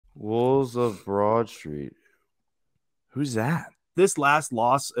Wolves of Broad Street. Who's that? This last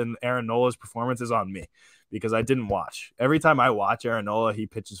loss in Aaron Nola's performance is on me because I didn't watch. Every time I watch Aaron Nola, he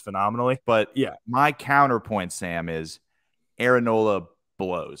pitches phenomenally. But yeah, my counterpoint, Sam, is Aaron Nola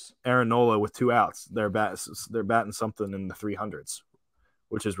blows. Aaron Nola with 2 outs. They're batting something in the 300s,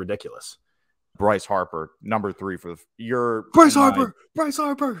 which is ridiculous. Bryce Harper, number 3 for your Bryce Harper. Bryce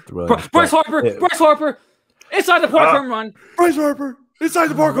Harper. Bryce Harper. Inside the park home run. Bryce Harper. Inside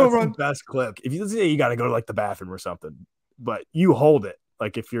the park home run. Best clip. If you got to go to like the bathroom or something, but you hold it.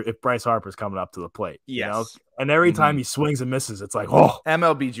 Like if Bryce Harper's coming up to the plate, yes. You know? And every time he swings and misses, it's like, oh,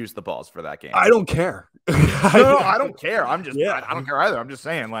 MLB juiced the balls for that game. I don't care. No, I don't care. I'm just, I don't care either. I'm just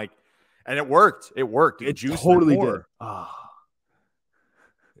saying, like, and it worked. It worked. It juiced totally did.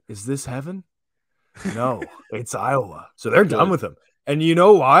 Is this heaven? No, it's Iowa. So they're done with him. And you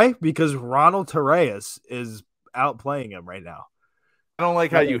know why? Because Ronald Torreyes is outplaying him right now. I don't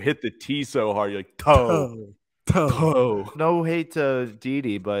like how you hit the T so hard. You're like, toe. No hate to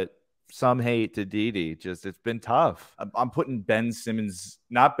Didi, but some hate to Didi. Just it's been tough. I'm putting Ben Simmons,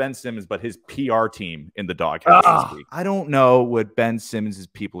 not Ben Simmons, but his PR team in the doghouse this week. I don't know what Ben Simmons'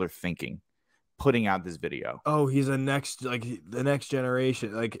 people are thinking putting out this video. Oh, he's the next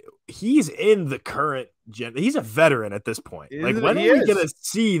generation. Like he's in the current gen. He's a veteran at this point. Like when are we gonna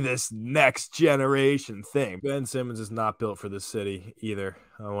see this next generation thing? Ben Simmons is not built for this city either.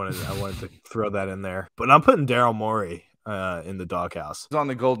 I wanted to throw that in there. But I'm putting Daryl Morey in the doghouse. He's on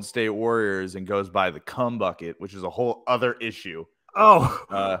the Golden State Warriors and goes by the cum bucket, which is a whole other issue.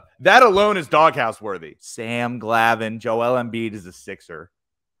 Oh, that alone is doghouse worthy. Sam Glavine, Joel Embiid is a Sixer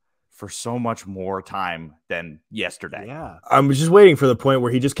for so much more time than yesterday. Yeah. I'm just waiting for the point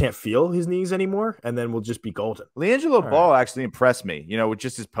where he just can't feel his knees anymore, and then we'll just be golden. LiAngelo Ball actually impressed me, with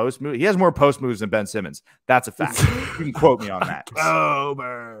just his post move. He has more post moves than Ben Simmons. That's a fact. You can quote me on that. Go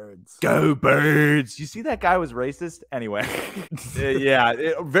Birds. Go Birds. You see that guy was racist? Anyway.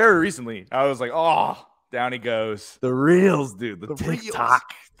 Very recently, I was like, oh, down he goes. The reels, dude. The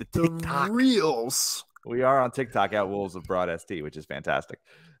TikTok. The reels. We are on TikTok at Wolves of Broad ST, which is fantastic.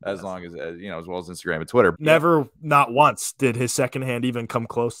 As long as, as well as Instagram and Twitter. Never, not once, did his second hand even come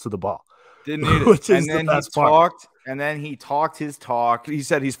close to the ball. Didn't need it. Which is and then the best part. And then he talked his talk. He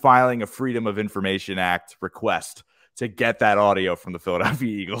said he's filing a Freedom of Information Act request to get that audio from the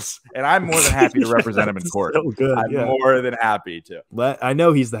Philadelphia Eagles. And I'm more than happy to represent him in court. So good, I'm more than happy to. I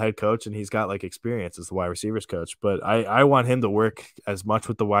know he's the head coach and he's got like experience as the wide receivers coach, but I want him to work as much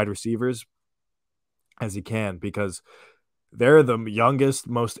with the wide receivers as he can, because they're the youngest,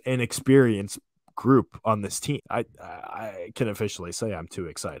 most inexperienced group on this team. I can officially say I'm too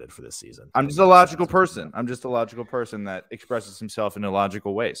excited for this season. I'm just a logical person. I'm just a logical person that expresses himself in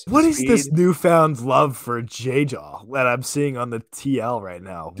illogical ways. What is this newfound love for J-Jaw that I'm seeing on the TL right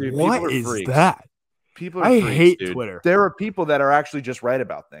now? Dude, what is that? People are freaks, hate dude. Twitter. There are people that are actually just right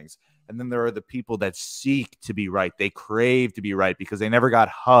about things. And then there are the people that seek to be right. They crave to be right because they never got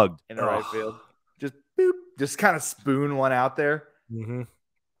hugged in the right field. Just boop, just kind of spoon one out there. Mm-hmm.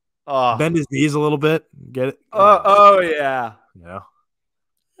 Bend his knees a little bit. Get it? Yeah.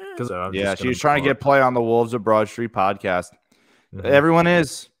 Yeah. She was trying to get play on the Wolves of Broad Street podcast. Mm-hmm.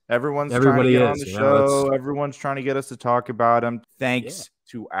 Everyone's trying to get on the show. Everyone's trying to get us to talk about him. Thanks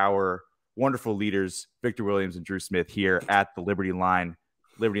to our wonderful leaders, Victor Williams and Drew Smith, here at the Liberty Line,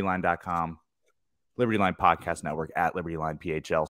 libertyline.com, Liberty Line Podcast Network, at Liberty Line PHL.